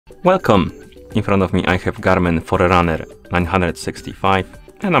Welcome! In front of me I have Garmin Forerunner 965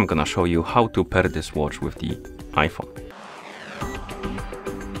 and I'm gonna show you how to pair this watch with the iPhone.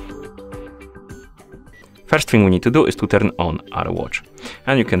 First thing we need to do is to turn on our watch,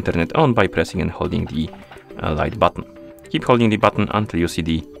 and you can turn it on by pressing and holding the light button. Keep holding the button until you see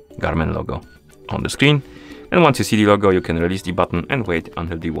the Garmin logo on the screen, and once you see the logo you can release the button and wait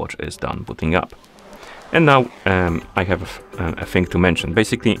until the watch is done booting up. And now I have a thing to mention.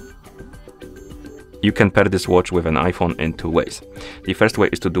 Basically, you can pair this watch with an iPhone in two ways. The first way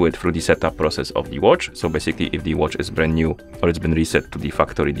is to do it through the setup process of the watch. So basically, if the watch is brand new or it's been reset to the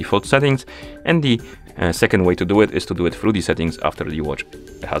factory default settings. And the second way to do it is to do it through the settings after the watch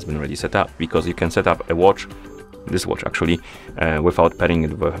has been already set up, because you can set up a watch, this watch actually, without pairing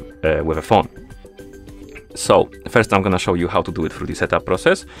it with a phone. So first I'm gonna show you how to do it through the setup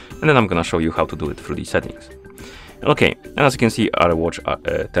process, and then I'm gonna show you how to do it through the settings. Okay, and as you can see, our watch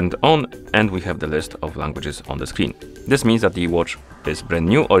turned on and we have the list of languages on the screen. This means that the watch is brand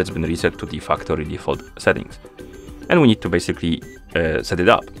new or it's been reset to the factory default settings. And we need to basically set it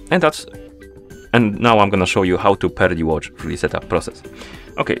up. And now I'm gonna show you how to pair the watch through the setup process.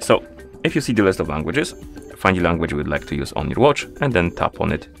 Okay, so if you see the list of languages, find the language you would like to use on your watch and then tap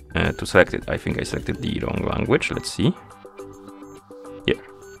on it to select it. I think I selected the wrong language. Let's see. Yeah.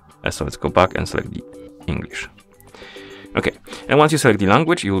 So let's go back and select the English. Okay, and once you select the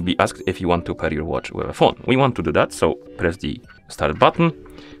language, you will be asked if you want to pair your watch with a phone. We want to do that, so press the start button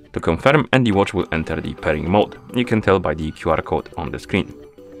to confirm and the watch will enter the pairing mode. You can tell by the QR code on the screen.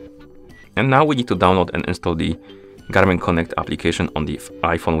 And now we need to download and install the Garmin Connect application on the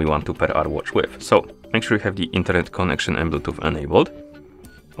iPhone we want to pair our watch with. So make sure you have the internet connection and Bluetooth enabled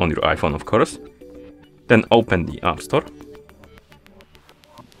on your iPhone, of course. Then open the App Store.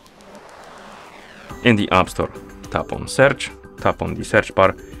 In the App Store, tap on search, tap on the search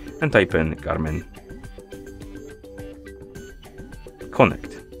bar and type in Garmin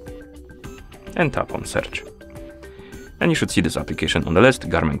Connect and tap on search. And you should see this application on the list,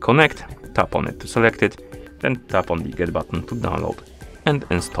 Garmin Connect. Tap on it to select it, then tap on the get button to download and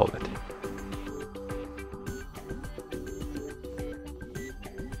install it.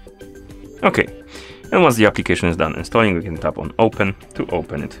 Okay, and once the application is done installing, we can tap on open to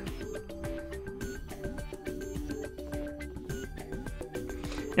open it.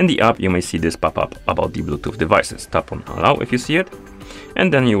 In the app, you may see this pop up about the Bluetooth devices. Tap on allow if you see it,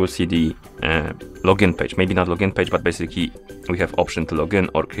 and then you will see the login page. Maybe not login page, but basically we have option to log in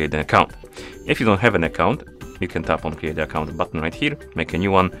or create an account. If you don't have an account, you can tap on create account button right here, make a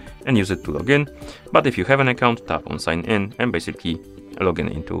new one and use it to log in. But if you have an account, tap on sign in and basically log in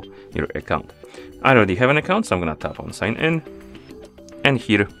into your account. I already have an account, so I'm gonna tap on sign in, and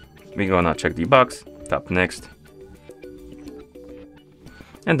here we're gonna check the box, tap next,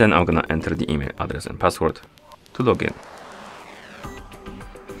 and then I'm gonna enter the email address and password to log in.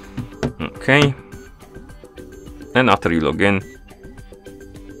 Okay, and after you log in,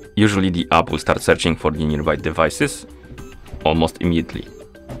 usually the app will start searching for the nearby devices almost immediately.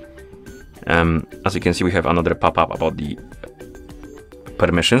 As you can see, we have another pop-up about the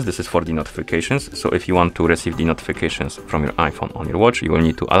permissions. This is for the notifications. So if you want to receive the notifications from your iPhone on your watch, you will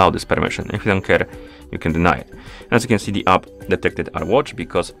need to allow this permission. If you don't care, you can deny it. And as you can see, the app detected our watch,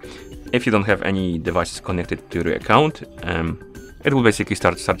 because if you don't have any devices connected to your account, it will basically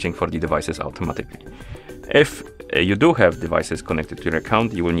start searching for the devices automatically. If you do have devices connected to your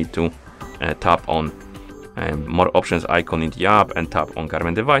account, you will need to tap on more options icon in the app and tap on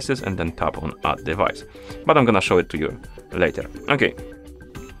Garmin devices and then tap on add device. But I'm gonna show it to you later. Okay,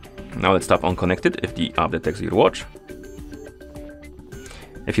 now let's tap on connected if the app detects your watch.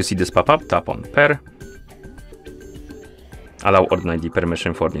 If you see this pop up, tap on pair. Allow or deny the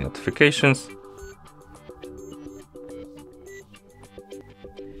permission for the notifications.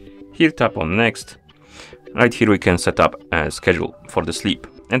 Here tap on next. Right here we can set up a schedule for the sleep.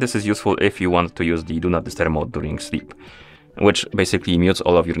 And this is useful if you want to use the do not disturb mode during sleep, which basically mutes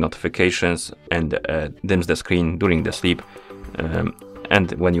all of your notifications and dims the screen during the sleep. And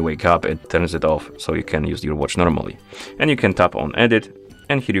when you wake up, it turns it off so you can use your watch normally. And you can tap on edit,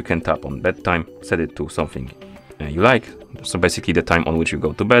 and here you can tap on bedtime, set it to something you like. So basically the time on which you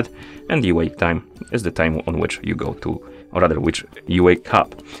go to bed, and the wake time is the time on which you go to, or rather which you wake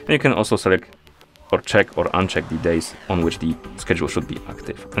up. And you can also select or check or uncheck the days on which the schedule should be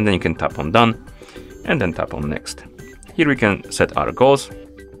active. And then you can tap on done and then tap on next. Here we can set our goals,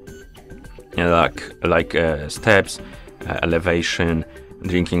 like steps, elevation,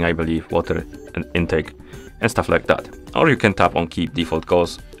 drinking, I believe, water intake and stuff like that. Or you can tap on keep default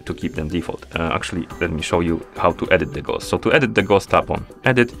goals to keep them default. Actually, let me show you how to edit the goals. So to edit the goals, tap on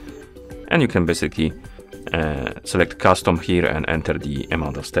edit and you can basically select custom here and enter the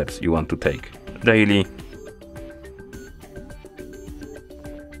amount of steps you want to take daily.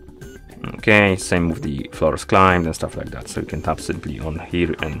 Okay, same with the floors climbed and stuff like that. So you can tap simply on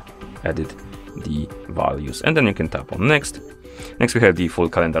here and edit the values, and then you can tap on next. Next, we have the full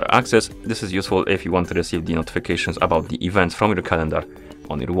calendar access. This is useful if you want to receive the notifications about the events from your calendar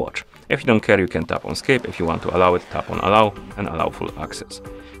on your watch. If you don't care, you can tap on skip. If you want to allow it, tap on allow and allow full access.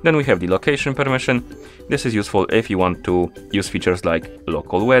 Then we have the location permission. This is useful if you want to use features like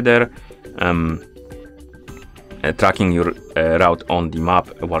local weather, tracking your route on the map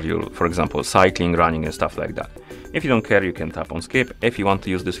while you're, for example, cycling, running and stuff like that. If you don't care, you can tap on skip. If you want to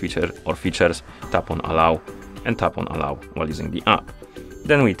use this feature or features, tap on allow and tap on allow while using the app.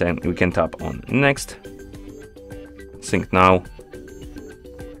 Then we can tap on next, sync now,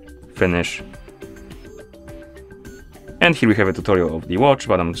 finish. And here we have a tutorial of the watch,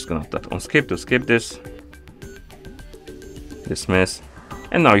 but I'm just gonna tap on skip to skip this, dismiss,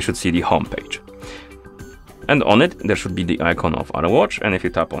 and now you should see the home page. And on it, there should be the icon of our watch. And if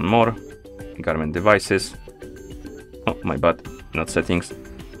you tap on more, Garmin devices, oh my bad, not settings,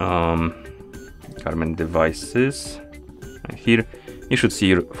 Garmin devices, and here you should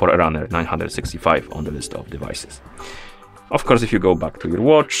see Forerunner 965 on the list of devices. Of course, if you go back to your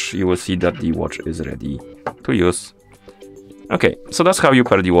watch, you will see that the watch is ready to use. Okay, so that's how you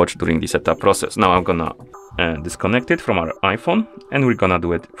pair the watch during the setup process. Now I'm gonna disconnect it from our iPhone, and we're gonna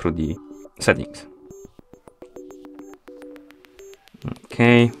do it through the settings.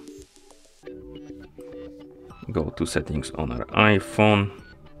 Okay, go to settings on our iPhone.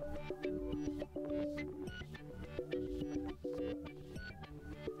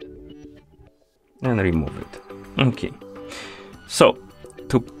 And remove it. Okay, so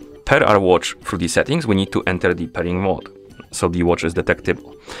to pair our watch through the settings, we need to enter the pairing mode, so the watch is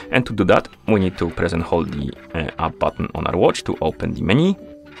detectable. And to do that, we need to press and hold the up button on our watch to open the menu.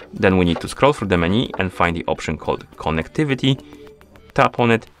 Then we need to scroll through the menu and find the option called connectivity. Tap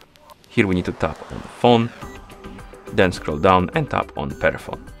on it. Here we need to tap on phone, then scroll down and tap on pair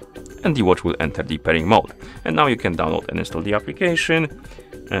phone, and the watch will enter the pairing mode. And now you can download and install the application.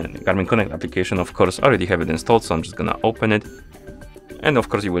 And Garmin Connect application, of course, I already have it installed, so I'm just gonna open it. And of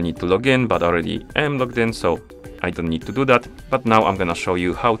course you will need to log in, but I already am logged in, so I don't need to do that. But now I'm gonna show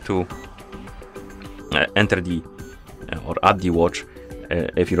you how to enter the or add the watch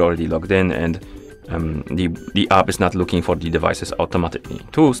if you're already logged in and the app is not looking for the devices automatically.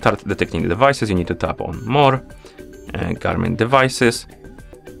 To start detecting the devices, you need to tap on more, Garmin devices,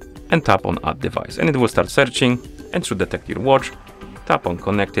 and tap on add device, and it will start searching and should detect your watch. Tap on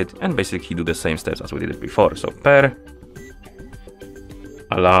connected and basically do the same steps as we did it before. So pair,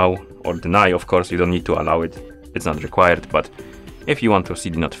 allow or deny. Of course, you don't need to allow it, it's not required, but if you want to see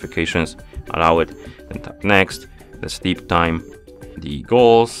the notifications, allow it. Then tap next, the sleep time, the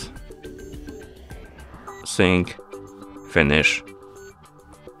goals, sync, finish.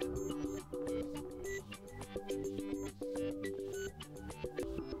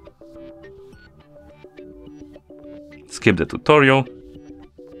 Skip the tutorial.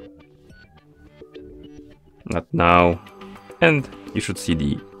 Not now. And you should see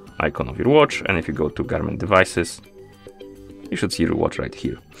the icon of your watch. And if you go to Garmin devices, you should see your watch right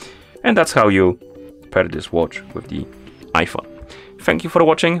here. And that's how you pair this watch with the iPhone. Thank you for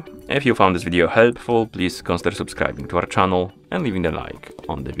watching. If you found this video helpful, please consider subscribing to our channel and leaving a like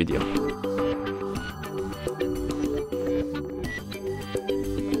on the video.